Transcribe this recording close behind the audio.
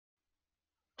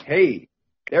Hey,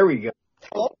 there we go.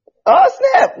 Oh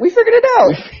snap! We figured it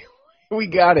out. We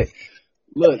got it.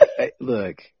 Look.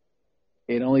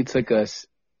 It only took us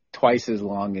twice as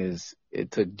long as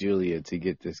it took Julia to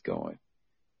get this going.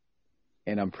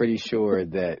 And I'm pretty sure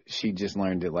that she just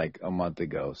learned it like a month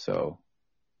ago. So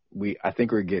I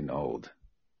think we're getting old.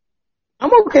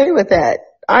 I'm okay with that.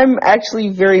 I'm actually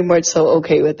very much so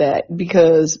okay with that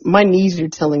because my knees are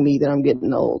telling me that I'm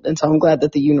getting old, and so I'm glad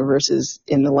that the universe is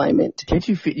in alignment. Can't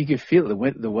you feel? You can feel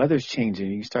it. The weather's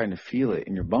changing. You're starting to feel it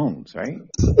in your bones, right?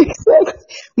 Exactly.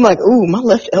 I'm like, ooh, my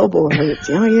left elbow hurts.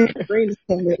 Oh yeah, the rain is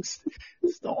coming.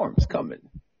 Storm's coming.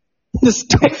 The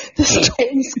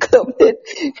storm's coming.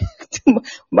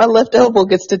 My left elbow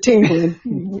gets to tingling.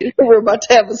 We're about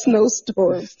to have a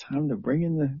snowstorm. It's time to bring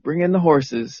in the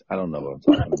horses. I don't know what I'm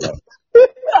talking about.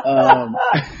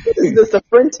 Is this a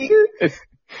frontier?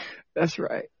 That's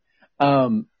right.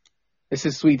 This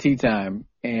is Sweet Tea time,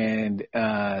 and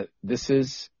this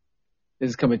is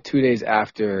coming 2 days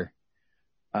after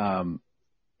a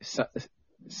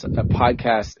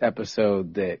podcast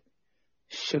episode that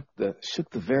shook the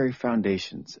very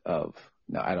foundations of.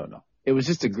 No, I don't know. It was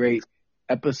just a great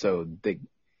episode that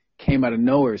came out of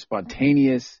nowhere,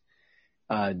 spontaneous.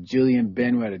 Julie and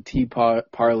Ben were at a tea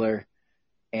parlor,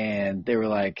 and they were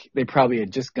like, they probably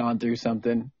had just gone through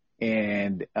something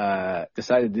and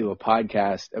decided to do a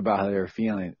podcast about how they were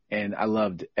feeling. And I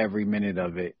loved every minute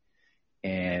of it.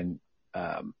 And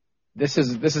this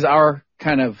is our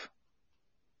kind of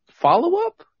follow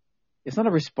up. It's not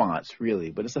a response really,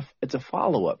 but it's a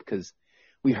follow up because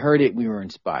we heard it, we were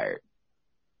inspired.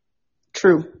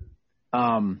 True.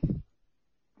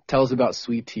 Tell us about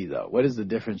sweet tea though. What is the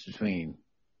difference between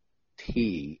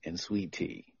tea and sweet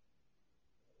tea?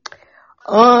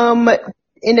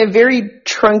 In a very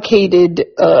truncated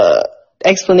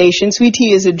explanation, sweet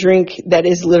tea is a drink that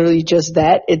is literally just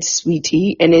that. It's sweet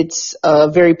tea, and it's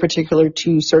very particular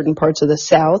to certain parts of the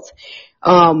South.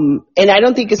 And I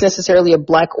don't think it's necessarily a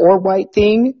black or white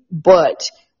thing, but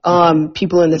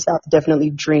people in the South definitely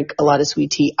drink a lot of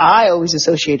sweet tea. I always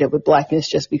associate it with blackness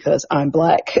just because I'm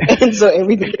black, and so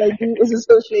everything that I do is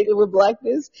associated with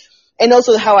blackness. And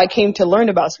also how I came to learn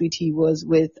about sweet tea was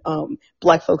with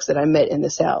black folks that I met in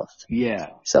the South. Yeah.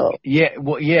 So yeah,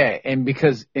 well, yeah, and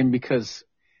because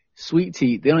sweet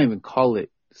tea, they don't even call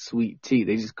it sweet tea;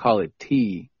 they just call it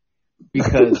tea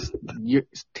because your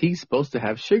tea's supposed to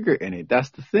have sugar in it.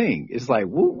 That's the thing. It's like,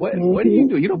 what do you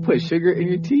do? You don't put sugar in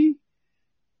your tea.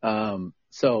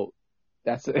 So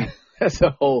that's a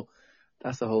whole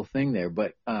thing there.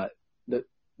 But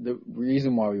the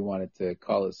reason why we wanted to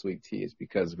call it sweet tea is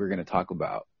because we're going to talk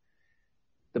about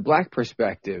the black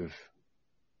perspective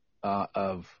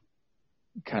of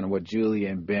kind of what Julia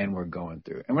and Ben were going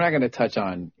through. And we're not going to touch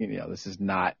on, this is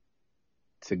not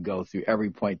to go through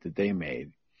every point that they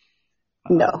made.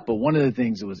 No. But one of the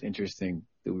things that was interesting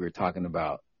that we were talking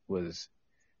about was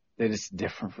that it's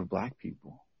different for black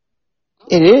people.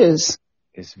 It is.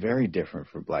 It's very different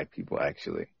for black people,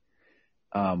 actually.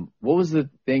 What was the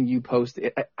thing you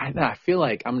posted? I feel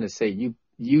like I'm going to say you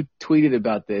tweeted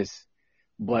about this,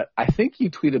 but I think you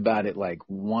tweet about it like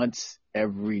once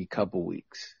every couple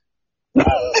weeks.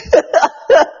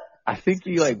 I think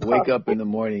you like wake up in the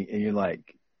morning and you're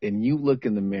like, and you look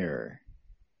in the mirror,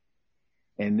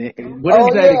 and then what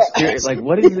is that experience? Like,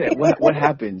 what is that? What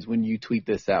happens when you tweet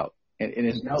this out? And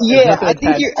it's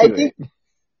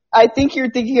I think you're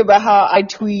thinking about how I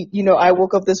tweet, I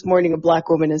woke up this morning a black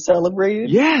woman and celebrated.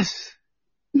 Yes.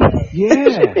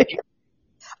 Yeah.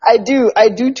 I do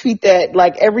tweet that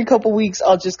like every couple weeks.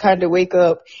 I'll just kind of wake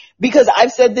up because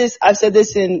I've said this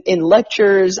in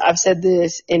lectures. I've said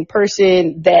this in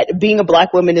person that being a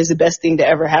black woman is the best thing to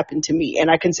ever happen to me. And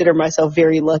I consider myself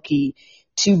very lucky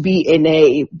to be in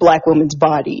a black woman's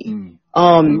body.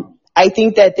 I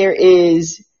think that there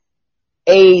is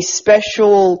a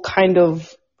special kind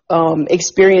of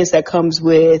experience that comes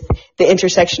with the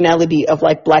intersectionality of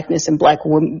like blackness and black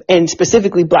women, and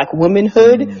specifically black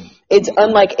womanhood. It's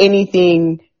unlike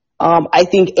anything I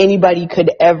think anybody could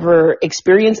ever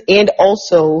experience, and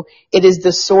also it is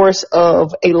the source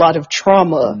of a lot of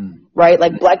trauma, right?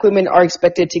 Like black women are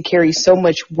expected to carry so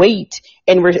much weight,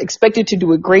 and we're expected to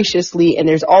do it graciously, and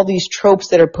there's all these tropes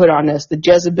that are put on us, the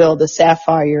Jezebel, the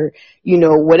Sapphire,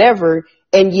 whatever,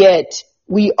 and yet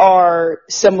we are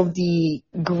some of the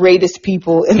greatest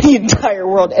people in the entire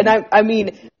world. And I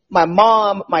mean, my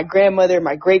mom, my grandmother,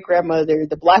 my great-grandmother,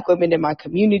 the black women in my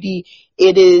community,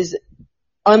 it is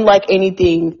unlike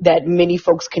anything that many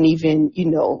folks can even,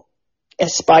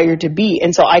 aspire to be.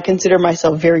 And so I consider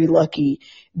myself very lucky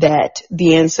that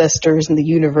the ancestors and the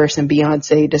universe and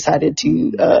Beyonce decided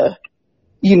to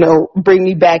bring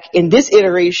me back in this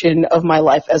iteration of my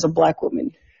life as a Black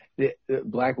woman. The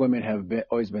Black women have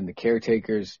always been the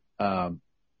caretakers.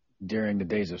 During the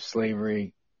days of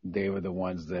slavery, they were the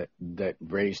ones that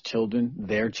raised children,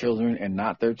 their children and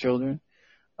not their children.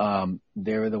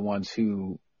 They were the ones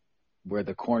who were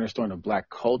the cornerstone of Black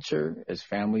culture as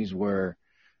families were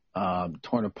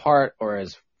torn apart, or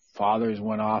as fathers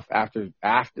went off after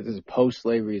this is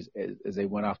post-slavery, as they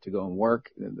went off to go and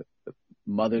work. The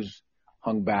mothers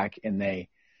hung back and they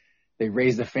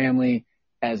raised the family.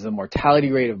 As the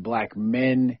mortality rate of Black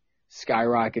men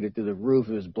skyrocketed through the roof,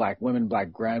 it was Black women,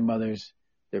 Black grandmothers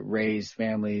that raised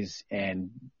families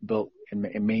and built and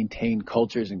maintained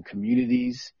cultures and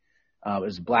communities. It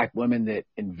was Black women that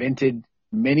invented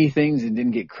many things and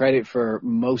didn't get credit for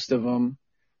most of them.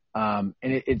 And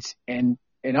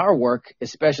in our work,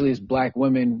 especially as Black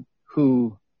women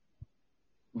who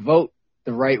vote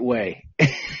the right way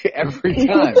every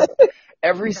time.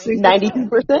 Every single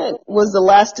 93% was the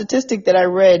last statistic that I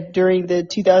read during the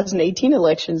 2018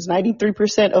 elections.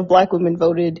 93% of Black women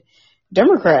voted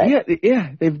Democrat.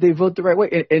 Yeah, they vote the right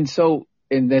way,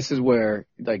 and this is where,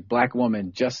 like, Black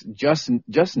women just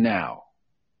now,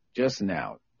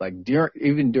 like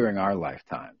even during our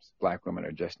lifetimes, Black women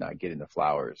are just not getting the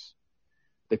flowers,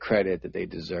 the credit that they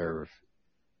deserve.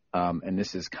 And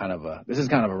this is kind of a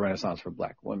renaissance for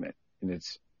Black women, and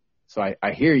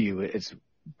I hear you. It's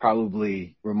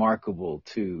probably remarkable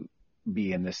to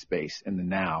be in this space in the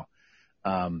now.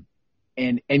 And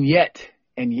yet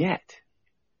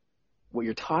what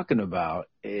you're talking about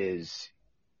is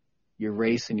your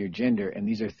race and your gender. And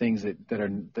these are things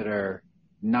that are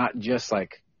not just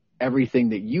like everything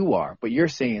that you are, but you're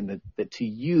saying that to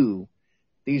you,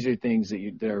 these are things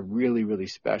that are really, really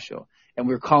special. And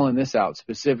we're calling this out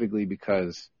specifically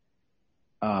because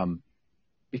in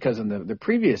the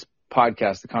previous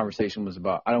podcast, the conversation was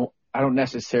about, I don't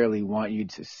necessarily want you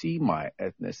to see my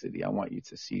ethnicity. I want you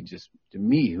to see just to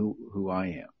me who I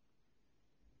am.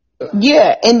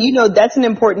 Yeah. And that's an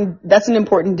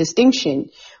important distinction,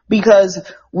 because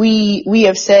we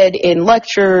have said in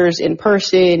lectures, in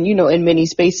person, in many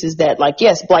spaces that, like,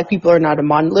 yes, Black people are not a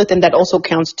monolith, and that also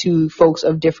counts to folks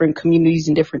of different communities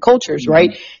and different cultures,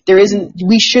 right?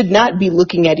 We should not be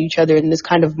looking at each other in this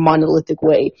kind of monolithic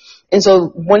way. And so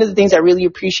one of the things I really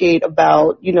appreciate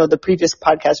about, the previous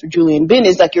podcast with Julie and Ben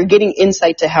is, like, you're getting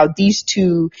insight to how these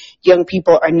two young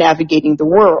people are navigating the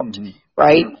world,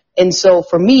 right? And so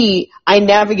for me, I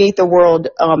navigate the world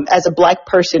as a Black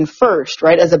person first,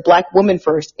 right? As a Black woman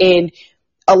first. And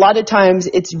a lot of times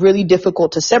it's really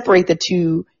difficult to separate the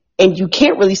two, and you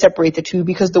can't really separate the two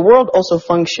because the world also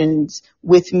functions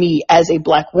with me as a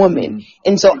Black woman.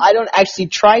 And so I don't actually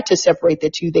try to separate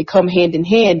the two. They come hand in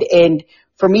hand. And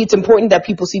for me, it's important that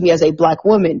people see me as a Black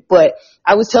woman. But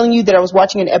I was telling you that I was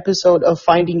watching an episode of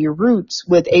Finding Your Roots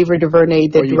with Ava DuVernay,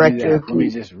 the director. Let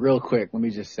me just real quick, let me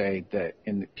just say that,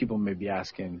 and people may be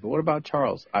asking, but what about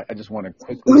Charles? I just want to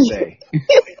quickly say,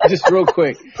 just real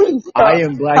quick, I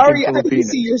am Black and Filipino. How do you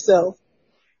see yourself?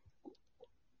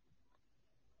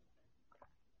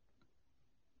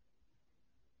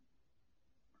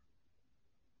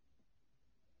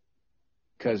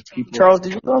 Because people. Charles,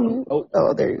 did you go on mute?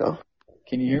 Oh, there you go.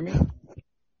 Can you hear me?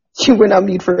 You went on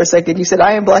mute for a second. You said,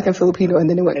 I am Black and Filipino, and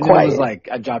then it went quiet. And it was like,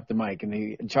 I dropped the mic,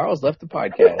 and Charles left the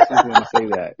podcast. I just want to say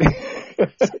that.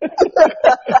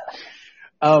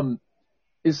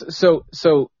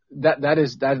 So that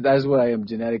is what I am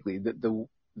genetically. The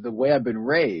way I've been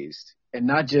raised, and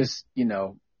not just,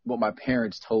 what my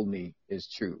parents told me is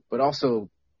true, but also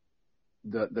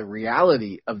the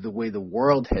reality of the way the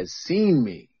world has seen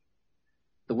me.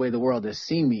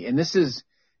 And this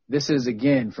is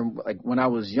again, from like when I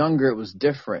was younger, it was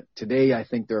different. Today, I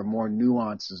think there are more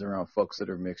nuances around folks that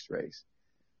are mixed race.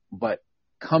 But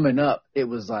coming up, it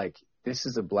was like, this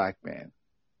is a Black man.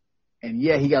 And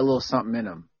yeah, he got a little something in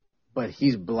him, but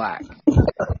he's Black.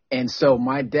 And so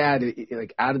my dad,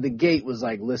 like out of the gate, was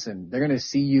like, listen, they're going to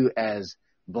see you as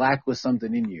Black with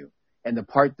something in you. And the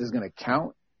part that's going to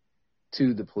count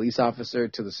to the police officer,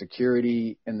 to the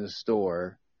security in the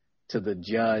store, to the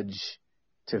judge,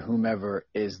 to whomever,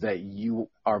 is that you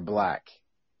are Black.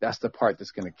 That's the part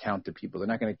that's going to count to people. They're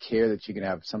not going to care that you can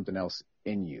have something else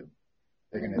in you.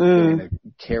 They're going to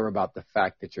care about the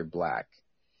fact that you're Black.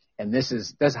 And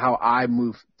that's how I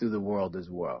move through the world as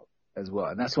well.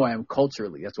 And that's who I am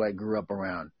culturally. That's why I grew up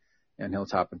around in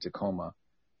Hilltop and Tacoma,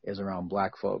 is around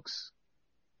Black folks.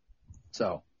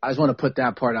 So I just want to put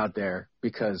that part out there,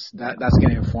 because that's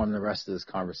going to inform the rest of this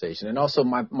conversation, and also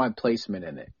my placement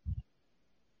in it.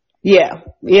 Yeah.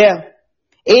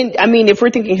 And I mean, if we're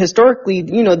thinking historically,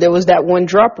 there was that one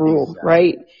drop rule, exactly.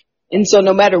 Right? And so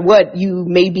no matter what you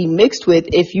may be mixed with,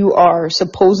 if you are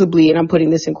supposedly, and I'm putting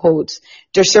this in quotes,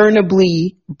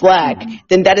 discernibly black,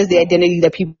 then that is the identity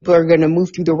that people are going to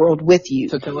move through the world with you.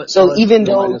 So even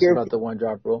though you're about the one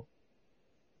drop rule.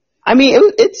 I mean,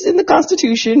 it's in the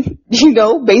Constitution,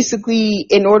 basically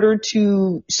in order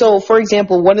to, so for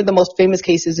example, one of the most famous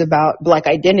cases about black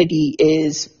identity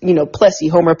is, Plessy,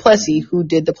 Homer Plessy, who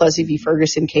did the Plessy v.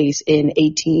 Ferguson case in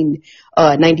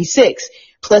 1896.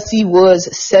 Plessy was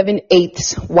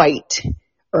 7/8 white,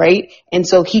 right? And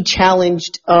so he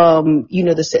challenged,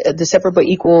 the separate but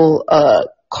equal,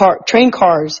 train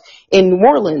cars in New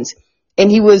Orleans. And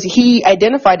he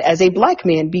identified as a black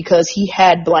man because he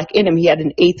had black in him. He had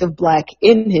an eighth of black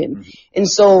in him. And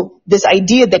so this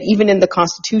idea that even in the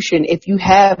Constitution, if you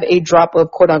have a drop of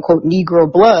quote unquote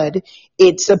Negro blood,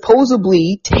 it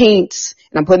supposedly taints,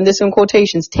 and I'm putting this in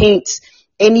quotations, taints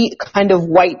any kind of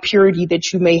white purity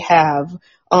that you may have.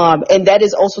 And that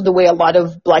is also the way a lot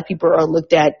of black people are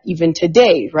looked at even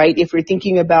today, right? If we're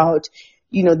thinking about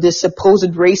this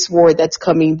supposed race war that's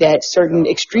coming that certain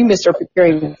extremists are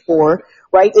preparing for,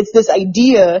 right? It's this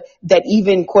idea that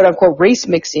even quote unquote race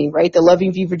mixing, right? The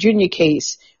Loving v. Virginia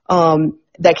case,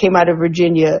 that came out of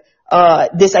Virginia,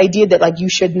 this idea that like you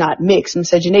should not mix,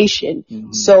 miscegenation.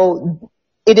 So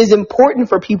it is important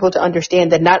for people to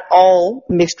understand that not all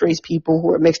mixed race people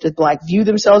who are mixed with black view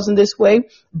themselves in this way.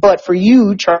 But for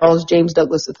you, Charles James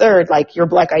Douglas III, like your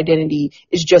black identity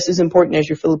is just as important as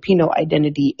your Filipino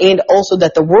identity. And also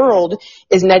that the world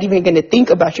is not even going to think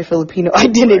about your Filipino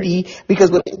identity because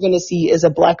what they're going to see is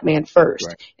a black man first.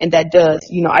 Right. And that does,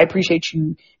 I appreciate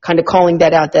you kind of calling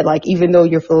that out, that like, even though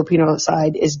your Filipino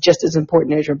side is just as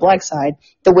important as your black side,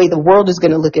 the way the world is going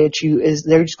to look at you is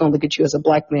they're just going to look at you as a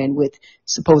black man with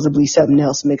supposedly something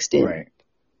else mixed in. Right.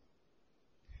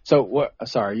 So what,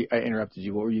 sorry, I interrupted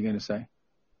you. What were you going to say?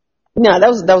 No, that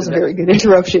was a very good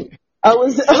interruption. I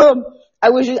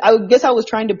guess I was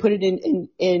trying to put it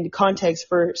in context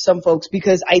for some folks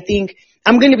because I think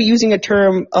I'm going to be using a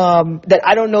term, that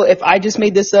I don't know if I just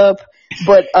made this up,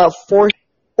 but,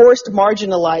 forced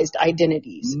marginalized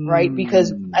identities, right?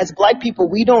 Because as black people,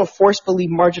 we don't forcefully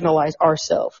marginalize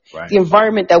ourselves. Right. The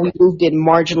environment that we moved in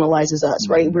marginalizes us,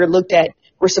 right?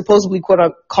 We're supposedly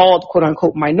called quote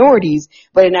unquote minorities,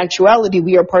 but in actuality,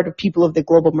 we are part of people of the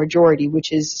global majority,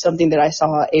 which is something that I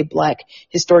saw a black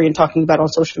historian talking about on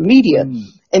social media.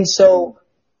 And so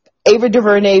Ava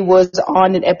DuVernay was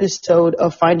on an episode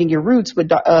of Finding Your Roots with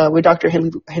Dr.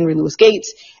 Henry Louis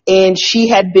Gates, and she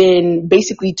had been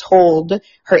basically told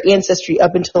her ancestry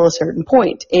up until a certain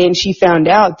point, and she found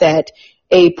out that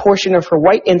a portion of her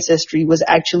white ancestry was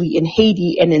actually in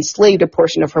Haiti and enslaved a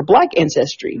portion of her black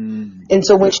ancestry. And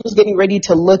so when she was getting ready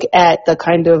to look at the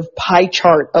kind of pie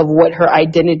chart of what her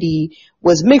identity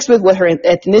was mixed with, what her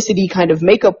ethnicity kind of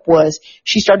makeup was,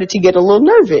 she started to get a little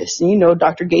nervous. And,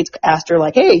 Dr. Gates asked her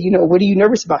like, hey, what are you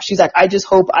nervous about? She's like, I just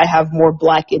hope I have more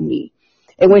black in me.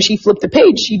 And when she flipped the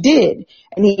page, she did.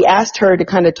 And he asked her to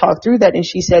kind of talk through that. And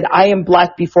she said, I am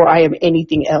black before I am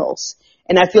anything else.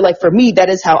 And I feel like for me, that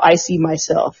is how I see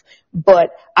myself.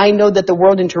 But I know that the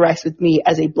world interacts with me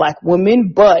as a black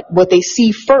woman, but what they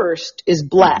see first is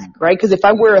black, right? Because if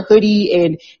I wear a hoodie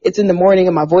and it's in the morning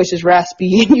and my voice is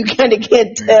raspy and you kind of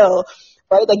can't tell,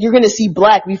 right? Like you're going to see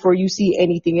black before you see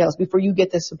anything else, before you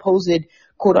get the supposed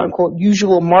quote unquote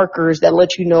usual markers that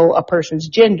let you know a person's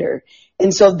gender.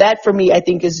 And so that for me, I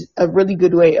think is a really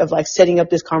good way of like setting up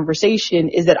this conversation,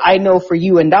 is that I know for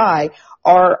you and I,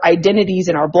 our identities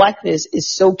and our blackness is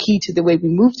so key to the way we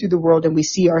move through the world and we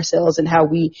see ourselves and how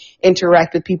we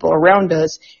interact with people around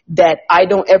us, that I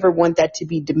don't ever want that to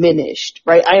be diminished,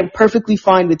 right? I am perfectly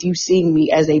fine with you seeing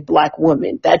me as a black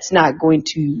woman. That's not going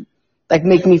to like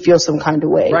make me feel some kind of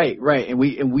way. Right. And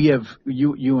we have,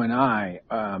 you and I,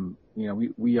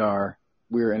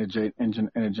 we're in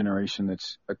a generation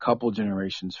that's a couple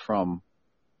generations from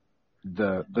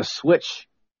the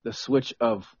switch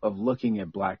of looking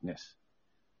at blackness.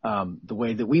 The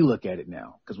way that we look at it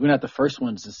now, because we're not the first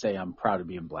ones to say I'm proud of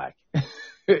being black.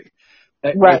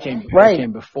 That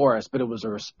came before us, but it was a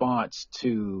response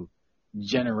to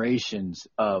generations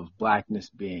of blackness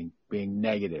being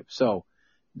negative. So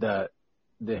the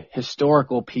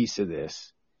historical piece of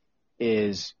this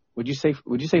is, would you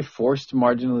say forced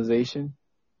marginalization?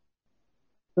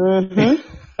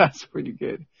 That's pretty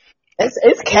good.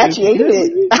 It's catchy, ain't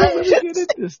it? You're good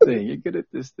at this thing. You're good at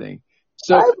this thing.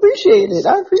 So, I appreciate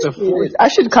it. I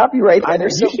should copyright that or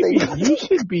something.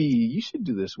 You should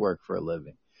do this work for a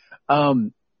living. You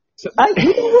know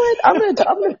what? I'm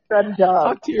gonna try to job.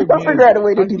 Talk to your I'll figure out a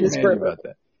way to do this for about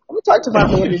that. I'm gonna talk to my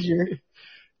manager.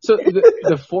 So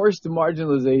the forced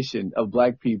marginalization of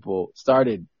black people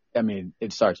started I mean,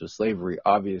 it starts with slavery,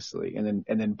 obviously, and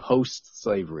then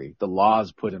post-slavery, the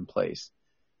laws put in place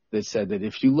that said that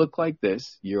if you look like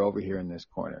this, you're over here in this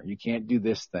corner. You can't do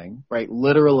this thing, right?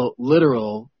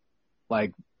 Literal,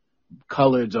 like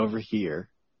coloreds over here,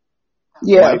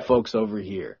 white folks over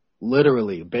here,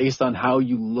 literally based on how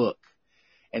you look.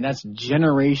 And that's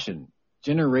generations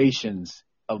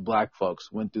of black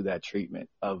folks went through that treatment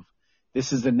of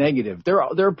this is the negative. There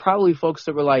are probably folks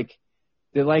that were like,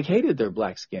 they like hated their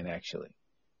black skin actually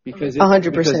because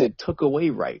 100%. Because it took away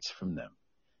rights from them.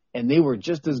 And they were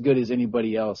just as good as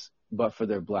anybody else, but for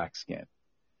their black skin.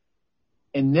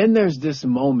 And then there's this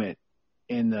moment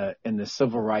in the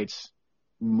civil rights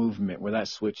movement where that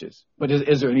switches. But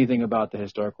is there anything about the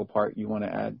historical part you want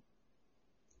to add?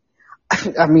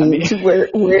 I mean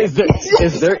where is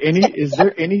there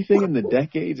anything in the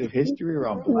decades of history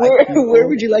around black people? Where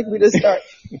would you like me to start?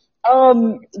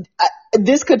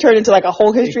 This could turn into like a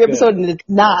whole history episode, and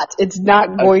it's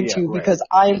not going to, because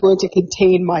I am going to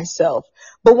contain myself.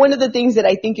 But one of the things that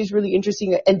I think is really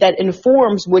interesting and that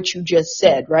informs what you just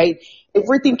said, right? If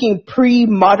we're thinking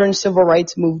pre-modern civil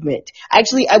rights movement,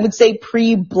 actually I would say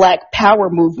pre-Black Power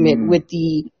movement with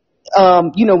the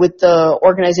with the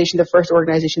organization, the first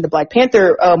organization, the Black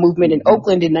Panther movement in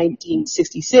Oakland in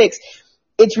 1966,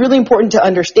 it's really important to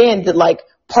understand that like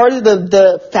part of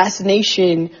the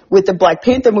fascination with the Black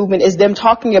Panther movement is them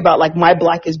talking about like my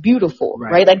black is beautiful,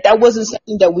 right? Like that wasn't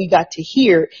something that we got to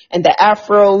hear, and the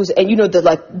afros and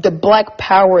the Black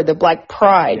Power, the Black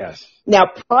pride. Yes. Now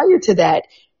prior to that,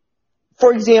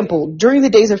 for example, during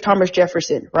the days of Thomas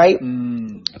Jefferson, right?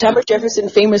 Thomas Jefferson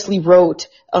famously wrote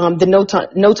the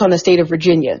Notes on the State of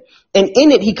Virginia. And in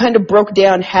it, he kind of broke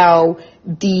down how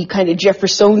the kind of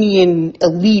Jeffersonian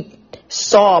elite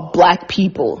saw black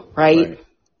people, right?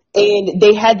 And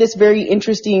they had this very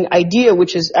interesting idea,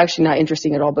 which is actually not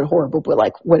interesting at all, but horrible, but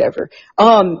like whatever,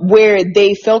 where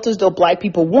they felt as though black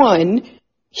people won.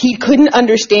 He couldn't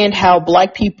understand how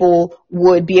black people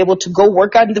would be able to go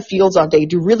work out in the fields all day,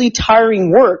 do really tiring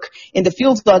work in the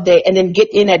fields all day, and then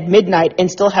get in at midnight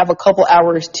and still have a couple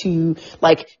hours to,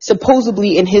 like,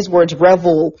 supposedly, in his words,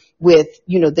 revel with,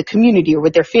 the community or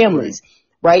with their families.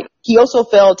 Right. He also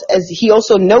felt, as he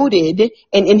also noted,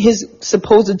 and in his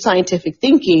supposed scientific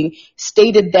thinking,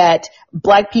 stated that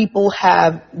black people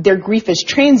have their grief as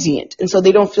transient. And so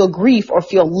they don't feel grief or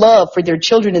feel love for their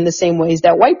children in the same ways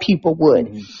that white people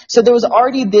would. So there was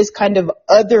already this kind of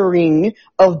othering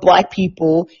of black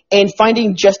people and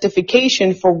finding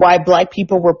justification for why black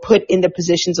people were put in the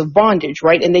positions of bondage.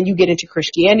 Right. And then you get into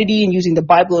Christianity and using the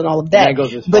Bible and all of that. And that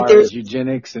goes as far as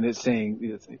eugenics, and it's saying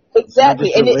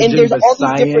exactly. And there's all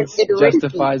these different iterations.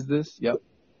 Justifies this. Yep.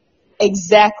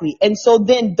 Exactly. And so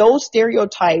then those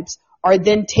stereotypes are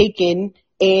then taken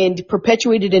and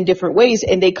perpetuated in different ways,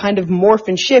 and they kind of morph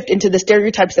and shift into the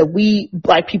stereotypes that we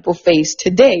black people face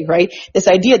today, right? This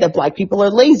idea that black people are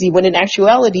lazy, when in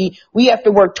actuality, we have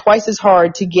to work twice as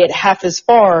hard to get half as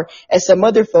far as some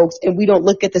other folks, and we don't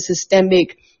look at the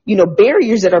systemic,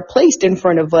 barriers that are placed in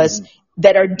front of us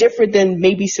that are different than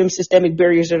maybe some systemic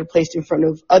barriers that are placed in front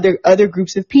of other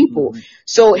groups of people.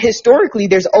 So historically,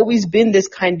 there's always been this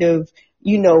kind of,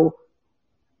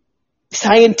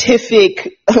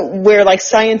 scientific, where like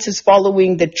science is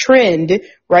following the trend,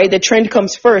 right? The trend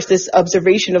comes first. This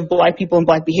observation of black people and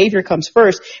black behavior comes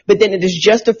first, but then it is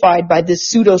justified by this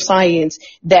pseudoscience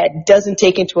that doesn't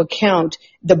take into account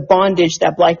the bondage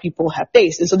that black people have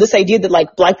faced. And so this idea that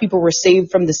like black people were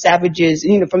saved from the savages,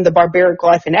 from the barbaric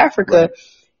life in Africa,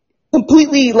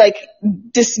 completely like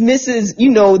dismisses,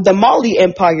 the Mali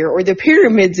Empire or the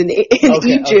pyramids in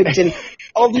Egypt and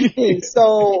all these things.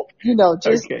 So,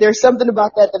 there's something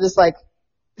about that is like,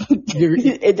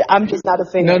 I'm just not a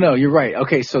fan. No, you're right.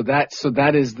 Okay. So that's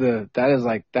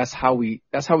how we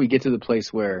get to the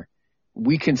place where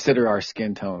we consider our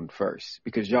skin tone first,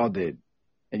 because y'all did.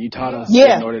 And you taught us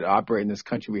in order to operate in this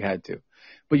country, we had to.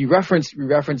 But you referenced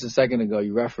a second ago,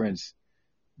 you referenced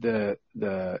the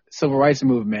civil rights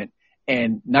movement.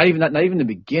 And not even the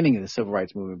beginning of the civil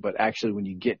rights movement, but actually when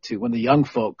the young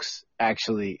folks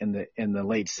actually in the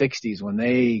late 60s, when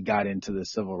they got into the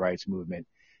civil rights movement,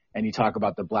 and you talk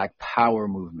about the Black Power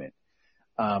movement,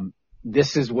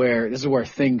 this is where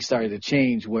things started to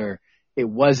change, where it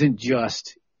wasn't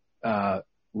just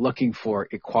looking for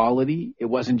equality, it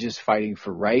wasn't just fighting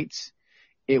for rights,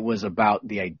 it was about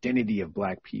the identity of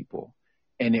black people.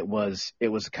 And it was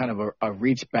kind of a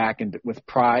reach back and with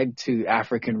pride to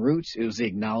African roots. It was the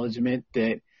acknowledgement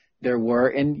that there were,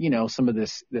 and some of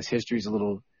this history is a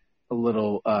little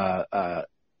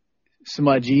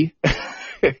smudgy,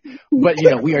 But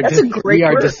we are That's a great we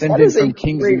are word. That descended is a from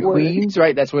kings great and word. queens,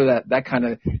 right? That's where that kind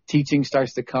of teaching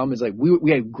starts to come. Is like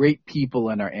we had great people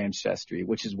in our ancestry,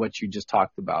 which is what you just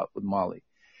talked about with Molly.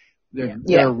 There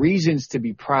are reasons to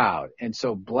be proud, and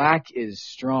so Black is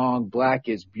strong, Black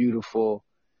is beautiful,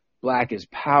 Black is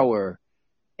power,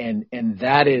 and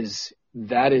that is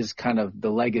kind of the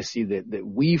legacy that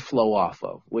we flow off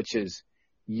of, which is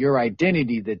your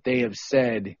identity that they have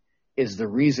said is the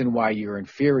reason why you're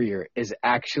inferior is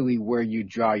actually where you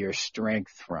draw your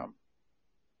strength from.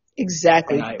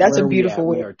 Exactly. That's a beautiful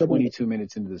way. We are 22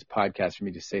 minutes into this podcast for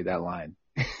me to say that line.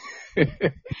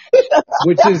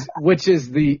 which is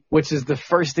the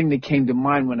first thing that came to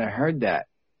mind when I heard that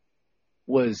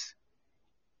was,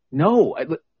 no,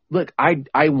 look,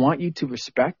 I want you to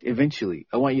respect eventually.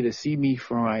 I want you to see me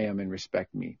for who I am and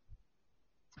respect me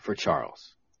for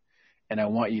Charles. And I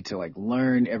want you to like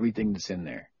learn everything that's in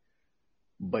there.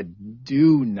 But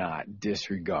do not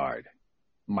disregard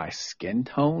my skin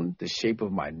tone, the shape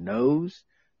of my nose,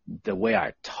 the way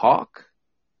I talk,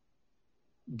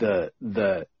 the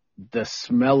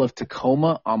smell of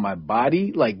Tacoma on my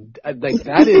body. Like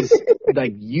that is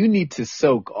like, you need to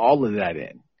soak all of that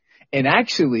in. And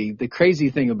actually the crazy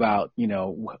thing about,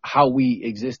 how we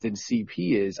exist in CP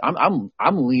is I'm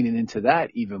leaning into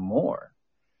that even more.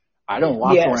 I don't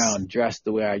walk around dressed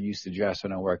the way I used to dress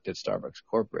when I worked at Starbucks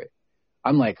corporate.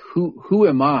 I'm like, who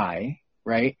am I?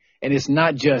 Right. And it's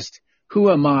not just who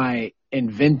am I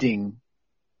inventing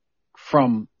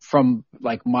from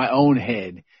like my own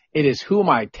head. It is who am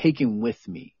I taking with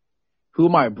me? Who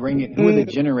am I bringing? Who are the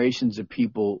generations of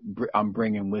people I'm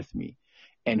bringing with me?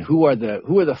 And who are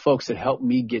the folks that helped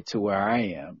me get to where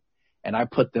I am? And I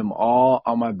put them all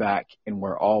on my back and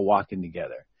we're all walking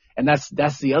together. And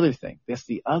that's the other thing. That's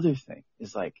the other thing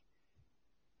is like,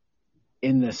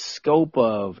 in the scope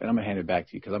of, and I'm gonna hand it back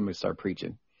to you because I'm gonna start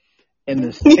preaching. In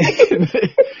the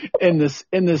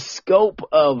scope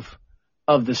of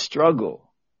the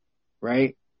struggle,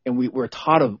 right? And we're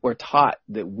taught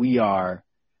that we are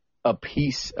a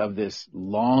piece of this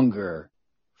longer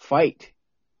fight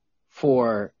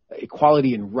for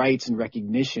equality and rights and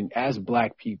recognition as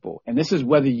Black people. And this is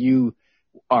whether you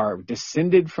are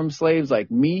descended from slaves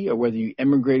like me or whether you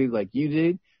immigrated like you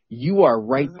did. You are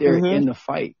right there in the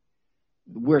fight.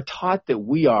 We're taught that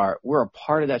we're a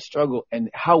part of that struggle, and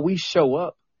how we show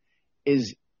up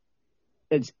it's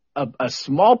a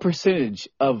small percentage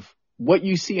of what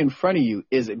you see in front of you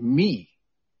is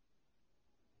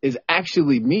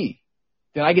actually me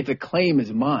that I get to claim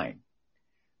as mine.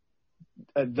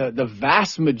 The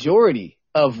vast majority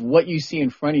of what you see in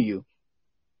front of you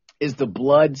is the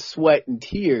blood, sweat, and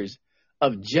tears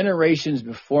of generations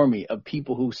before me, of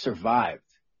people who survived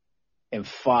and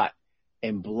fought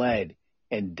and bled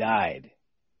and died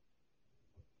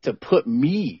to put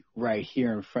me right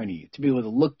here in front of you, to be able to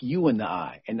look you in the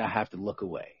eye and not have to look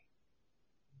away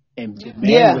and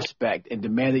demand respect and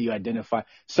demand that you identify.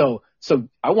 So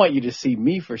I want you to see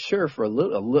me for sure for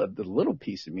the little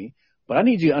piece of me, but I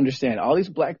need you to understand all these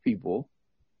Black people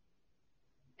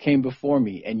came before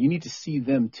me, and you need to see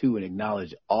them too and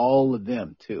acknowledge all of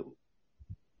them too.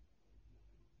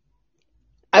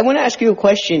 I want to ask you a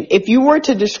question. If you were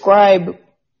to describe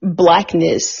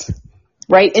Blackness,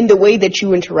 right, in the way that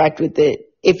you interact with it,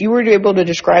 if you were to be able to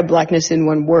describe Blackness in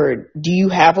one word, do you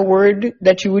have a word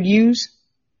that you would use?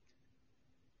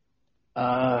 Do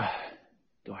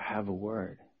I have a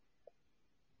word?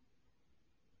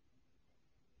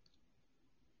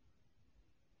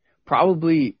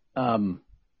 Probably,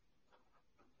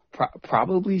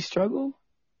 probably struggle.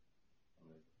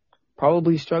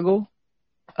 Probably struggle.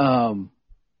 Hold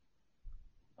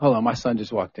on, my son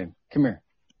just walked in. Come here.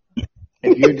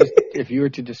 If you were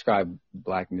to describe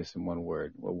Blackness in one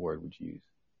word, what word would you use?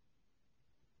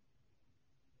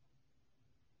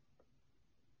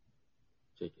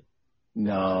 Chicken.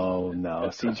 No.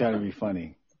 See, you're trying to be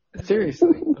funny. Seriously.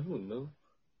 I don't know.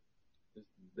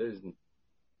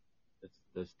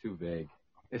 That's too vague.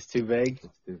 It's too vague?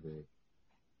 It's too vague.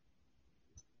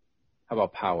 How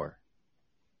about power?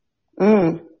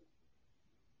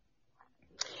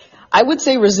 I would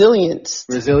say resilience.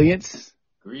 Resilience?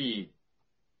 Greed.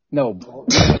 No.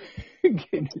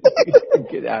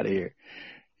 Get out of here.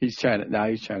 He's trying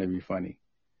to be funny.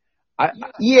 I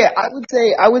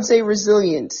would say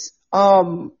resilience.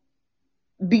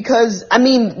 Because I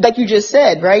mean, like you just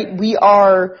said, right? We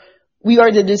are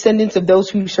the descendants of those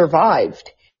who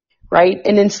survived, right?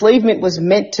 And enslavement was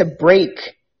meant to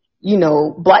break,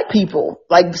 Black people.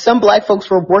 Like some Black folks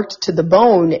were worked to the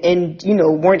bone and,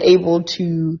 weren't able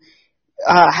to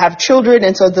have children,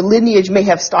 and so the lineage may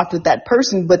have stopped with that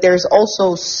person, but there's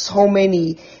also so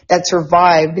many that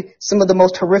survived some of the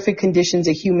most horrific conditions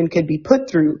a human could be put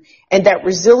through, and that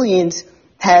resilience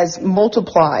has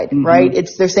multiplied, right?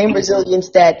 It's the same resilience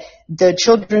that the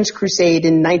Children's Crusade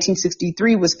in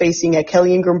 1963 was facing at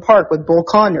Kelly Ingram Park with Bull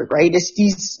Connor, right?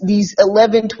 It's these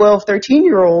 11, 12,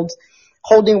 13-year-olds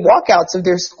holding walkouts of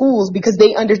their schools because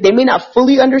they may not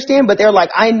fully understand, but they're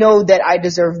like, I know that I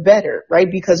deserve better, right?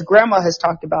 Because grandma has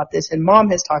talked about this and mom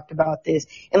has talked about this,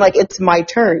 and like, it's my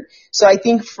turn. So I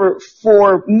think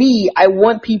for me, I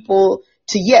want people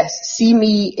to, yes, see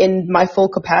me in my full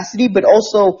capacity, but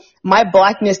also my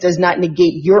blackness does not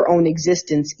negate your own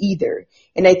existence either.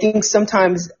 And I think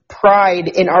sometimes pride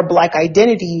in our black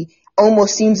identity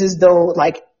almost seems as though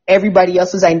like everybody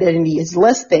else's identity is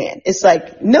less than. It's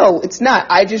like, no, it's not.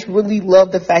 I just really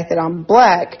love the fact that I'm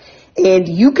black, and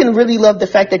you can really love the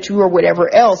fact that you are whatever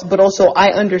else, but also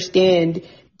I understand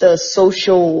the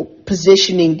social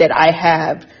positioning that I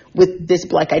have with this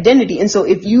black identity. And so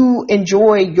if you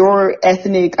enjoy your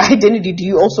ethnic identity, do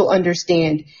you also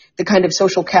understand the kind of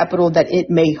social capital that it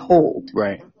may hold?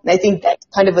 Right. And I think that's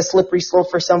kind of a slippery slope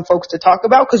for some folks to talk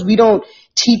about, because we don't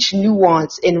teach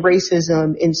nuance in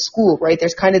racism in school, right?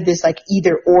 There's kind of this like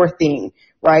either or thing,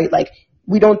 right? Like,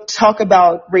 we don't talk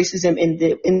about racism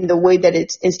in the way that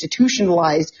it's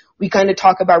institutionalized. We kind of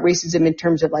talk about racism in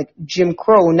terms of like Jim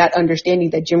Crow, not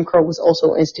understanding that Jim Crow was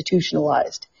also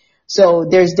institutionalized. So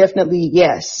there's definitely,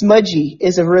 smudgy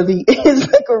is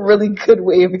like a really good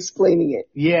way of explaining it.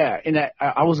 Yeah. And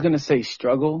I was going to say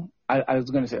struggle. I was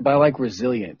going to say, but I like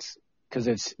resilience, because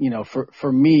it's,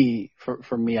 for me,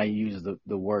 I use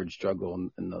the word struggle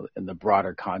in the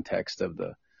broader context of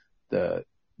the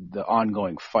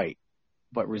ongoing fight.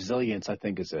 But resilience, I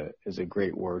think, is a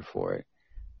great word for it.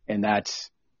 And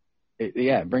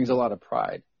it brings a lot of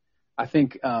pride. I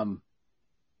think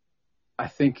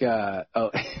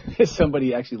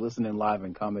somebody actually listening live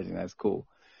and commenting, that's cool.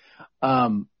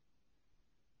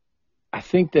 I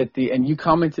think that and you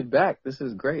commented back, this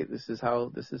is great. This is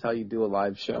how you do a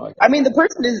live show. I mean,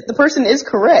 the person is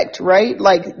correct, right?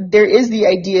 Like, there is the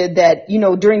idea that,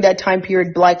 during that time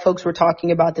period, black folks were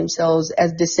talking about themselves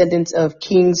as descendants of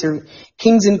kings or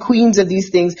kings and queens of these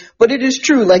things. But it is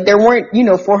true. Like, there weren't,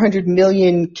 400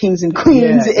 million kings and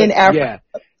queens in Africa.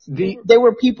 Yeah. There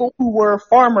were people who were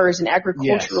farmers and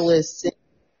agriculturalists,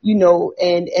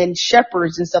 and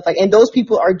shepherds and stuff and those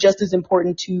people are just as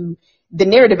important to the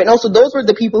narrative. And also, those were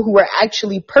the people who were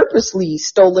actually purposely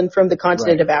stolen from the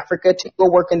continent of Africa to go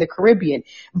work in the Caribbean.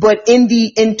 But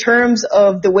in terms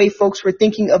of the way folks were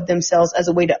thinking of themselves as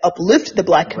a way to uplift the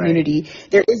black community,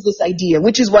 there is this idea,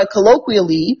 which is why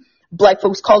colloquially black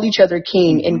folks call each other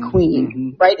king and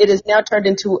queen, right? It has now turned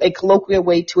into a colloquial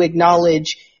way to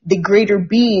acknowledge the greater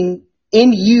being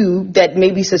in you that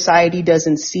maybe society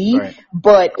doesn't see,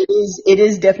 but it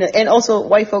is definitely. And also,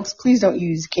 white folks, please don't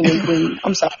use king and queen.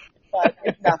 I'm sorry.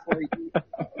 It's not for you.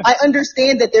 I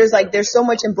understand that there's so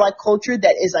much in black culture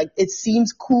that is like, it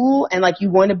seems cool and like you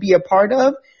want to be a part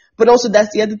of, but also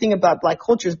that's the other thing about black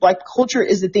culture is black culture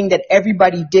is the thing that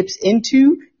everybody dips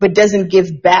into but doesn't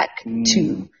give back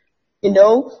to,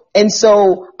 and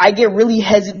so I get really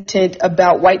hesitant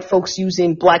about white folks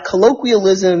using black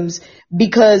colloquialisms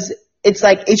because it's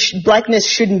like blackness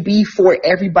shouldn't be for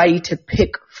everybody to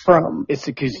pick from. It's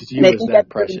because you is that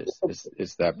precious.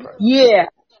 It's that precious.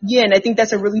 Yeah, and I think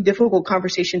that's a really difficult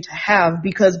conversation to have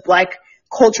because black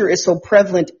culture is so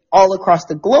prevalent all across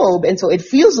the globe, and so it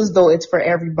feels as though it's for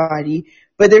everybody,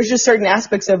 but there's just certain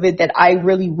aspects of it that I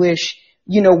really wish,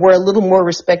 were a little more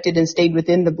respected and stayed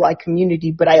within the black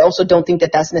community, but I also don't think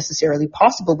that that's necessarily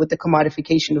possible with the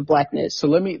commodification of blackness. So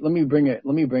let me bring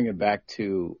it back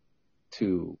to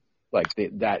like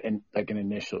that and like an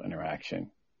initial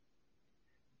interaction.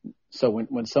 So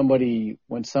when somebody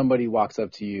walks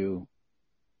up to you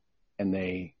and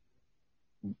they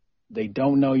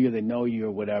don't know you, they know you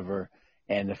or whatever,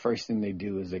 and the first thing they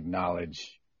do is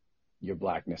acknowledge your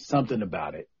blackness, something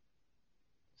about it,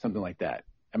 something like that.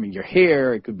 I mean, your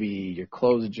hair, it could be your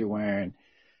clothes that you're wearing,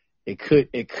 it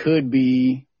could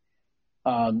be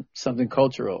something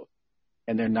cultural,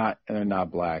 and they're not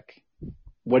black.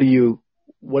 What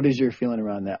is your feeling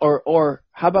around that? Or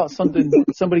how about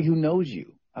somebody who knows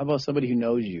you? How about somebody who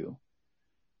knows you?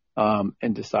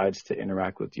 And decides to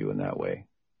interact with you in that way.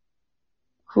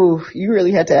 Ooh, you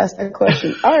really had to ask that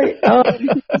question. All right.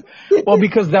 Well,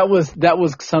 because that was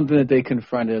something that they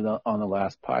confronted on the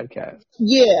last podcast.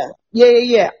 Yeah.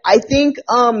 I think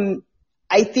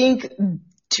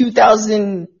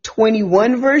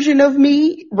 2021 version of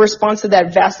me responds to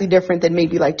that vastly different than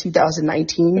maybe like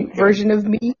 2019 version of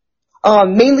me.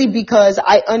 mainly because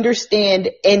I understand,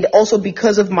 and also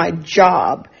because of my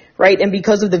job, right? And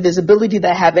because of the visibility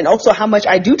that I have, and also how much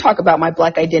I do talk about my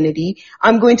Black identity,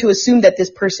 I'm going to assume that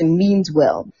this person means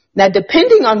well. Now,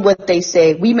 depending on what they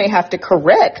say, we may have to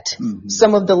correct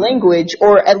some of the language,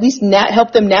 or at least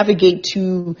help them navigate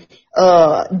to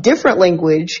different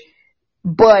language.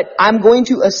 But I'm going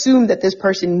to assume that this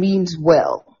person means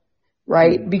well,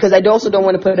 right? Because I also don't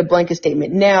want to put a blanket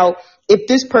statement. Now, if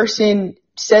this person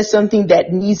says something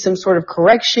that needs some sort of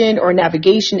correction or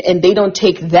navigation and they don't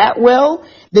take that well,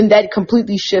 then that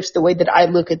completely shifts the way that I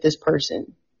look at this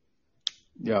person.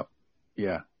 Yeah.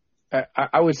 Yeah.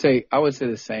 I would say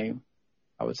the same.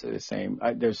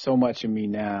 There's so much in me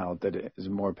now that is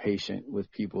more patient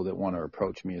with people that want to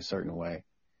approach me a certain way,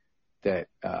 that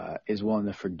is willing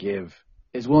to forgive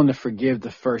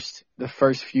the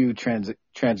first few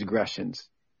transgressions,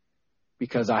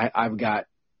 because I've got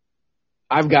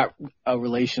a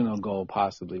relational goal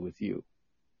possibly with you.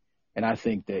 And I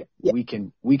think that we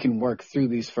can work through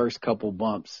these first couple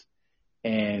bumps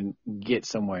and get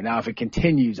somewhere. Now, if it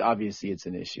continues, obviously it's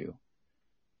an issue.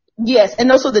 Yes,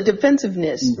 and also the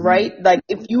defensiveness, right? Like,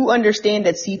 if you understand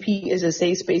that CP is a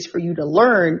safe space for you to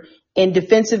learn, and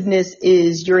defensiveness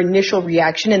is your initial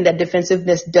reaction, and that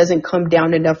defensiveness doesn't come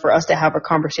down enough for us to have a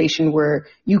conversation where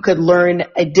you could learn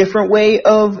a different way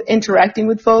of interacting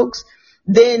with folks,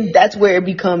 then that's where it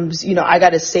becomes, I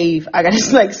gotta save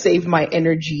my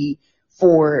energy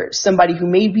for somebody who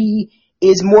maybe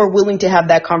is more willing to have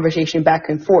that conversation back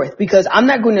and forth, because I'm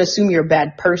not going to assume you're a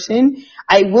bad person.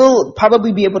 I will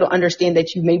probably be able to understand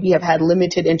that you maybe have had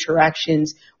limited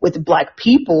interactions with Black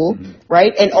people,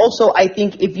 right? And also, I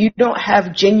think if you don't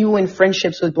have genuine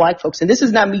friendships with Black folks, and this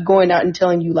is not me going out and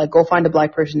telling you, like, go find a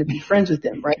Black person to be friends with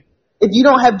them, right? If you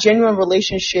don't have genuine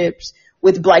relationships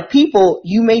with Black people,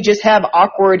 you may just have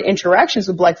awkward interactions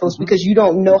with Black folks because you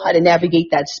don't know how to navigate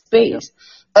that space.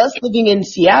 Us living in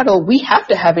Seattle, we have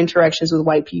to have interactions with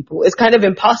white people. It's kind of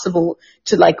impossible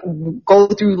to go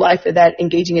through life of that,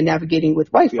 engaging and navigating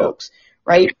with white folks,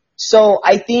 right? So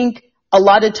I think a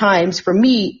lot of times for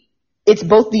me, it's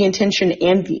both the intention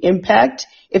and the impact.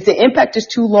 If the impact is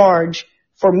too large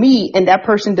for me and that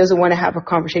person doesn't want to have a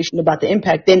conversation about the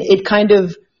impact, then it kind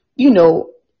of,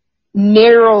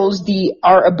 narrows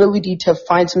our ability to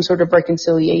find some sort of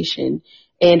reconciliation.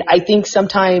 And I think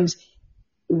sometimes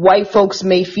white folks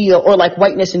may feel, or like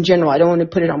whiteness in general, I don't want to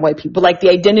put it on white people, like the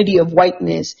identity of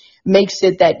whiteness makes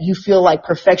it that you feel like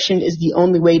perfection is the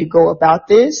only way to go about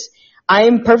this. I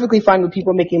am perfectly fine with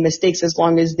people making mistakes as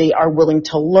long as they are willing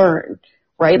to learn,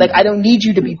 right? Like, I don't need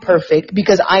you to be perfect,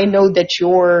 because I know that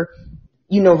your,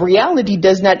 reality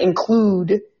does not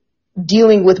include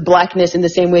dealing with Blackness in the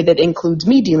same way that includes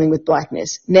me dealing with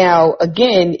Blackness. Now,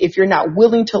 again, if you're not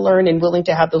willing to learn and willing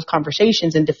to have those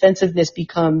conversations, and defensiveness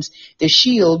becomes the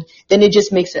shield, then it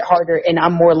just makes it harder, and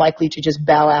I'm more likely to just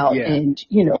bow out and,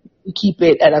 keep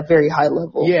it at a very high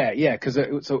level. Yeah. Cause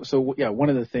one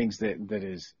of the things that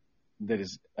is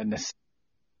a necessity.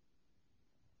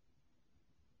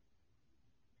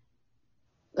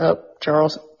 Oh,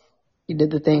 Charles, you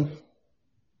did the thing.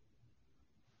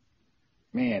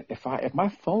 Man, if my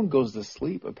phone goes to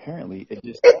sleep, apparently it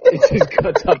just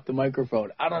cuts off the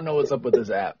microphone. I don't know what's up with this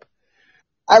app.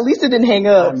 At least it didn't hang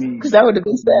up, because that would have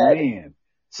been sad. Man,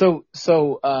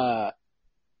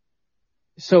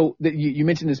 you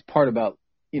mentioned this part about,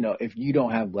 if you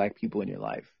don't have Black people in your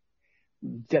life,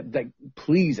 that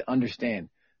please understand,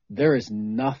 there is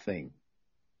nothing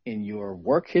in your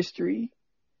work history,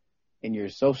 in your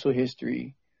social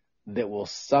history, that will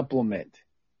supplement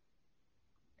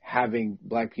having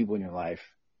Black people in your life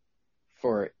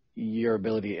for your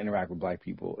ability to interact with Black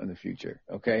people in the future.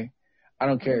 Okay. I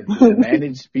don't care if you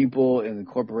manage people in the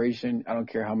corporation. I don't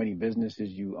care how many businesses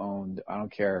you owned. I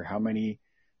don't care how many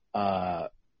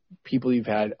people you've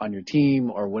had on your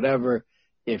team or whatever.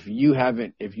 If you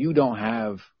don't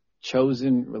have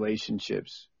chosen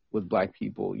relationships with Black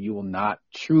people, you will not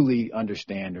truly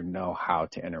understand or know how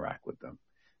to interact with them.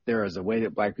 There is a way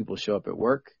that Black people show up at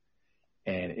work,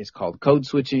 and it's called code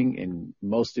switching, and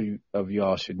most of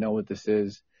y'all should know what this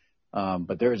is.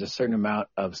 But there is a certain amount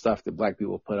of stuff that Black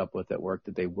people put up with at work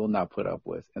that they will not put up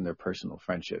with in their personal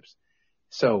friendships.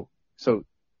 So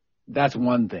that's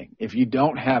one thing. If you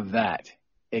don't have that,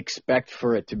 expect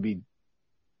for it to be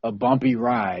a bumpy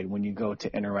ride when you go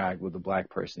to interact with a Black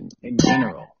person in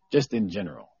general, just in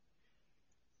general.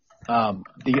 So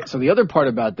the other part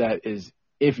about that is,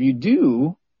 if you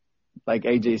do, like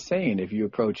AJ's saying, if you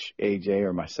approach AJ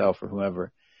or myself or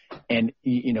whoever, and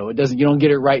you don't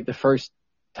get it right the first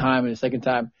time and the second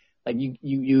time, like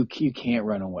you can't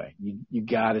run away. You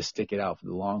got to stick it out for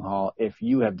the long haul. If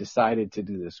you have decided to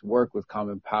do this work with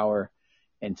Common Power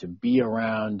and to be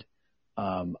around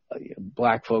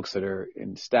Black folks that are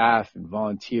in staff and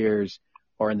volunteers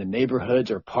or in the neighborhoods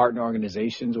or partner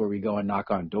organizations where we go and knock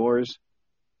on doors,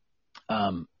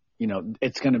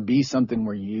 it's going to be something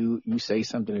where you say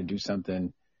something or do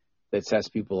something that sets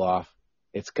people off.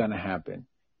 It's going to happen.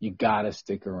 You got to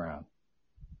stick around.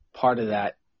 Part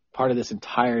of this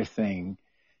entire thing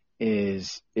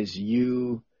is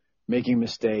you making a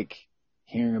mistake,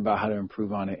 hearing about how to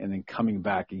improve on it, and then coming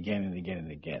back again and again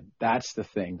and again. That's the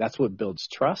thing. That's what builds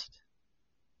trust.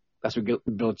 That's what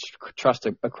builds trust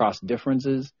across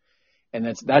differences. And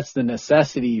that's the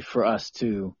necessity for us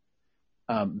to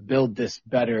build this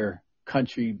better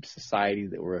country, society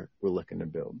that we're looking to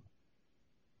build.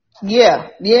 Yeah.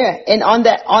 And on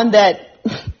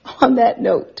that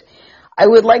note, I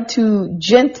would like to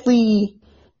gently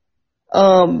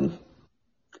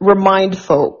remind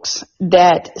folks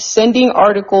that sending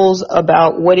articles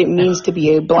about what it means to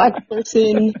be a Black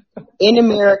person in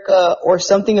America or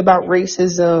something about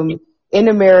racism in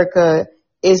America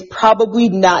is probably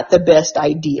not the best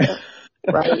idea,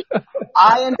 right?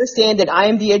 I understand that I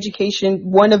am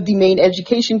one of the main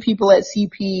education people at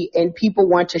CP, and people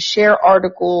want to share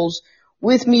articles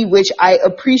with me, which I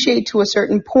appreciate to a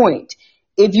certain point.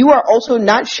 If you are also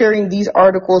not sharing these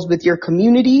articles with your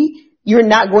community, you're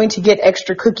not going to get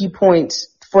extra cookie points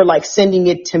for like sending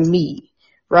it to me,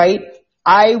 right?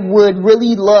 I would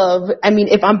really love,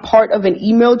 if I'm part of an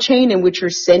email chain in which you're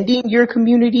sending your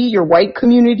community, your white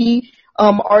community,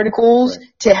 articles right,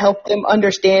 to help them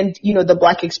understand, the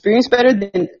Black experience better,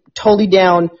 then totally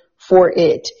down for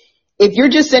it. If you're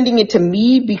just sending it to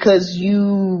me because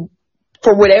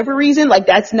for whatever reason, I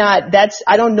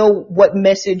don't know what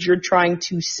message you're trying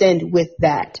to send with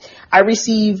that. I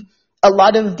receive a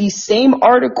lot of these same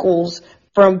articles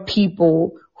from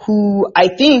people who I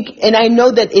think, and I know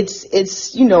that it's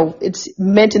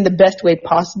meant in the best way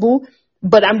possible,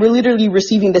 but I'm literally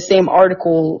receiving the same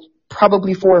article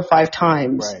probably 4 or 5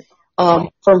 times,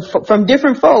 right, from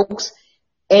different folks.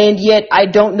 And yet I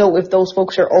don't know if those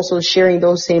folks are also sharing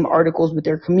those same articles with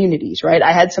their communities, right?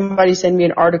 I had somebody send me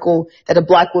an article that a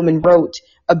Black woman wrote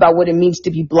about what it means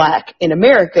to be Black in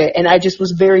America. And I just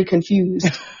was very confused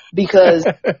because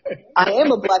I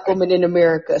am a Black woman in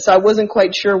America. So I wasn't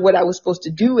quite sure what I was supposed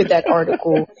to do with that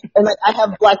article. And I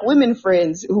have Black women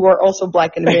friends who are also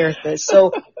Black in America.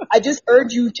 So I just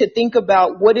urge you to think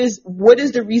about what is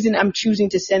the reason I'm choosing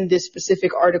to send this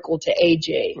specific article to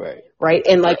AJ, right?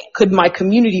 And could my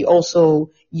community also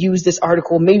use this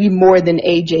article maybe more than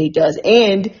AJ does?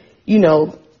 And,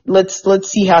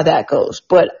 let's see how that goes.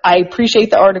 But I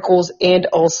appreciate the articles, and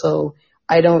also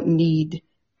I don't need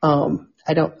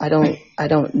I don't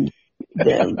need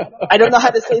them. I don't know how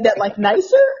to say that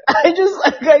nicer. I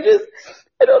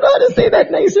don't know how to say that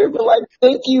nicer, but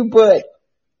thank you, but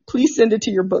please send it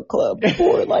to your book club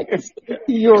or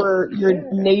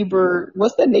your neighbor.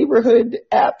 What's the neighborhood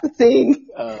app thing?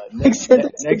 Next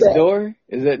door?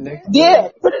 Is that next door? Yeah,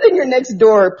 put it in your next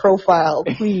door profile,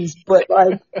 please. But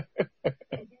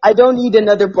I don't need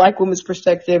another Black woman's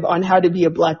perspective on how to be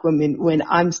a Black woman when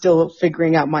I'm still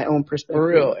figuring out my own perspective. For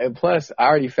real. And plus, I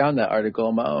already found that article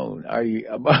on my own.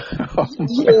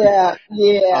 Yeah.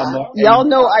 Y'all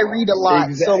know I read a lot.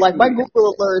 Exactly. So my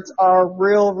Google alerts are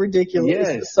real ridiculous.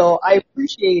 Yes. So I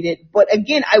appreciate it. But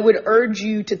again, I would urge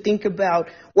you to think about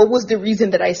what was the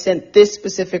reason that I sent this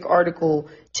specific article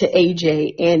to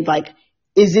AJ, and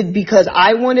is it because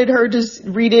I wanted her to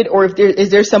read it, or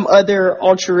is there some other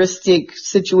altruistic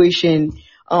situation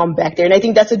back there? And I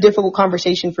think that's a difficult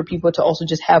conversation for people to also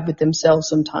just have with themselves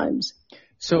sometimes.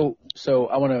 So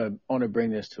I want to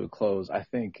bring this to a close. I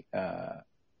think that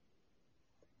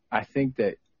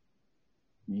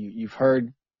you've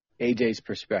heard AJ's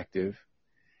perspective,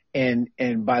 and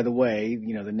by the way,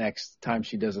 the next time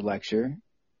she does a lecture,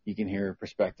 you can hear her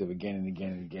perspective again and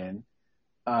again and again.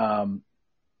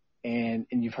 And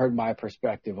you've heard my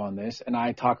perspective on this, and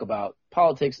I talk about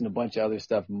politics and a bunch of other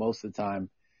stuff most of the time,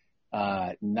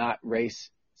 not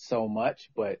race so much,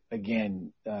 but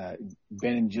again, Ben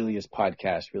and Julia's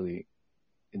podcast really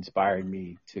inspired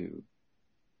me to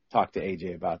talk to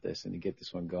AJ about this and to get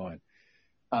this one going,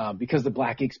 because the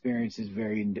Black experience is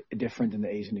very different than the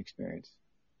Asian experience.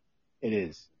 It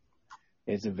is.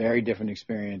 It's a very different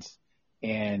experience,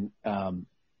 and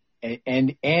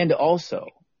also.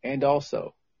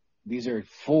 These are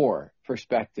 4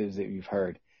 perspectives that you've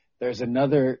heard. There's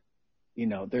another,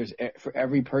 for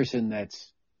every person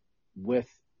that's with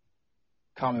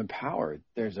Common Power,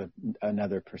 there's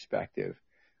another perspective.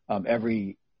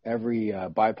 Every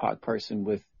BIPOC person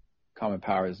with Common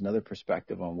Power is another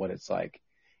perspective on what it's like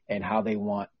and how they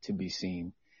want to be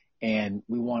seen. And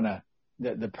we want to,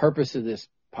 the purpose of this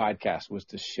podcast was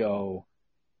to show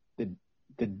the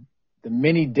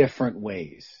many different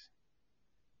ways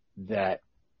that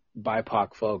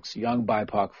BIPOC folks, young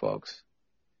BIPOC folks,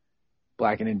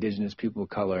 Black and Indigenous people of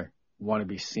color want to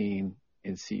be seen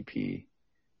in CP,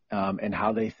 and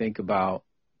how they think about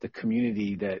the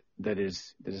community that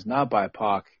is not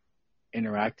BIPOC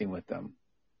interacting with them.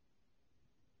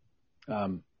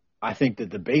 I think that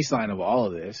the baseline of all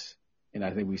of this, and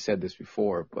I think we said this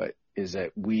before, but is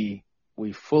that we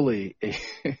fully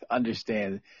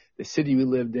understand the city we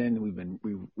lived in.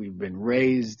 We've been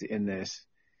raised in this,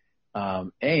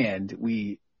 and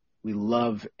we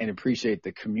love and appreciate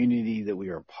the community that we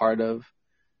are a part of,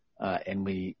 and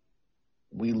we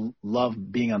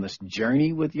love being on this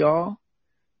journey with y'all,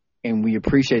 and we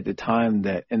appreciate the time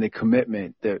and the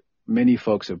commitment that many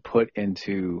folks have put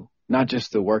into not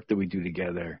just the work that we do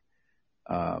together,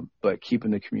 but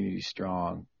keeping the community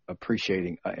strong,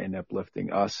 appreciating and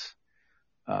uplifting us,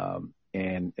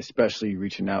 and especially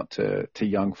reaching out to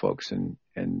young folks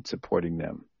and supporting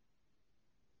them.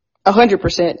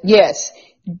 100%. Yes.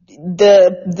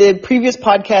 The previous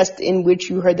podcast in which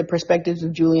you heard the perspectives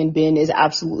of Julie and Ben is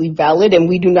absolutely valid, and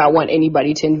we do not want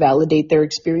anybody to invalidate their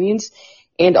experience.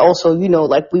 And also,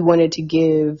 like we wanted to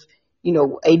give,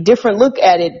 a different look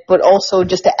at it, but also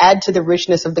just to add to the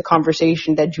richness of the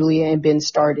conversation that Julia and Ben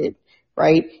started,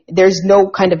 right? There's no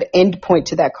kind of end point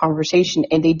to that conversation,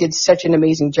 and they did such an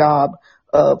amazing job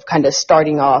of kind of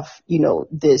starting off,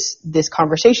 this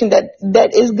conversation that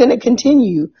is going to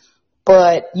continue.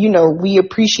 But, we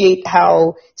appreciate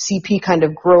how CP kind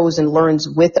of grows and learns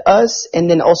with us, and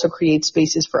then also creates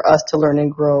spaces for us to learn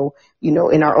and grow,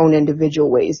 in our own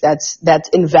individual ways. That's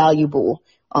invaluable,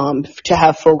 to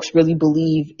have folks really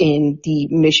believe in the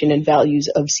mission and values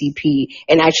of CP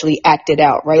and actually act it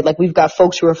out, right? Like we've got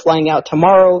folks who are flying out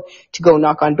tomorrow to go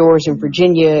knock on doors in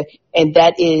Virginia. And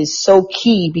that is so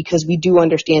key because we do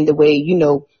understand the way,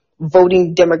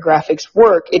 voting demographics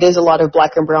work. It is a lot of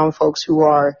Black and brown folks who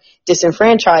are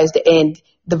disenfranchised, and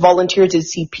the volunteers at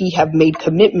CP have made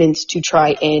commitments to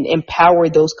try and empower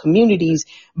those communities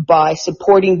by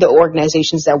supporting the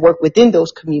organizations that work within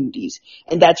those communities.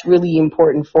 And that's really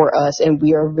important for us, and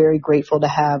we are very grateful to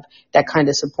have that kind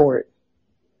of support.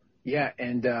 Yeah,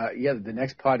 and the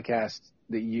next podcast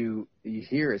that you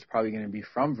hear is probably going to be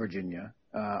from Virginia.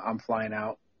 I'm flying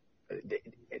out.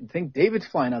 I think David's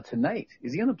flying out tonight.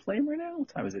 Is he on the plane right now? What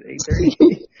time is it?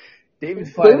 8:30? David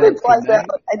flies out.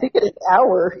 I think in an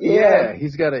hour. Yeah,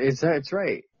 he's got it's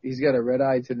right. He's got a red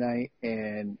eye tonight,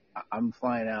 and I'm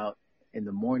flying out in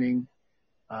the morning.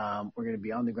 We're going to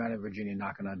be on the ground in Virginia,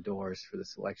 knocking on doors for the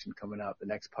selection coming up. The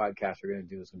next podcast we're going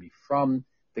to do is going to be from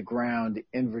the ground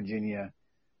in Virginia.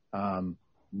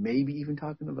 Maybe even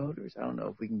talking to voters. I don't know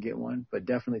if we can get one, but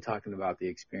definitely talking about the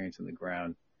experience on the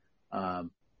ground.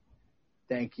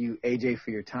 Thank you, AJ,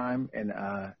 for your time, and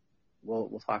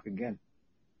we'll talk again.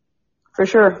 For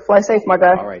sure. Fly safe, my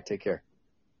guy. All right. Take care.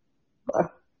 Bye.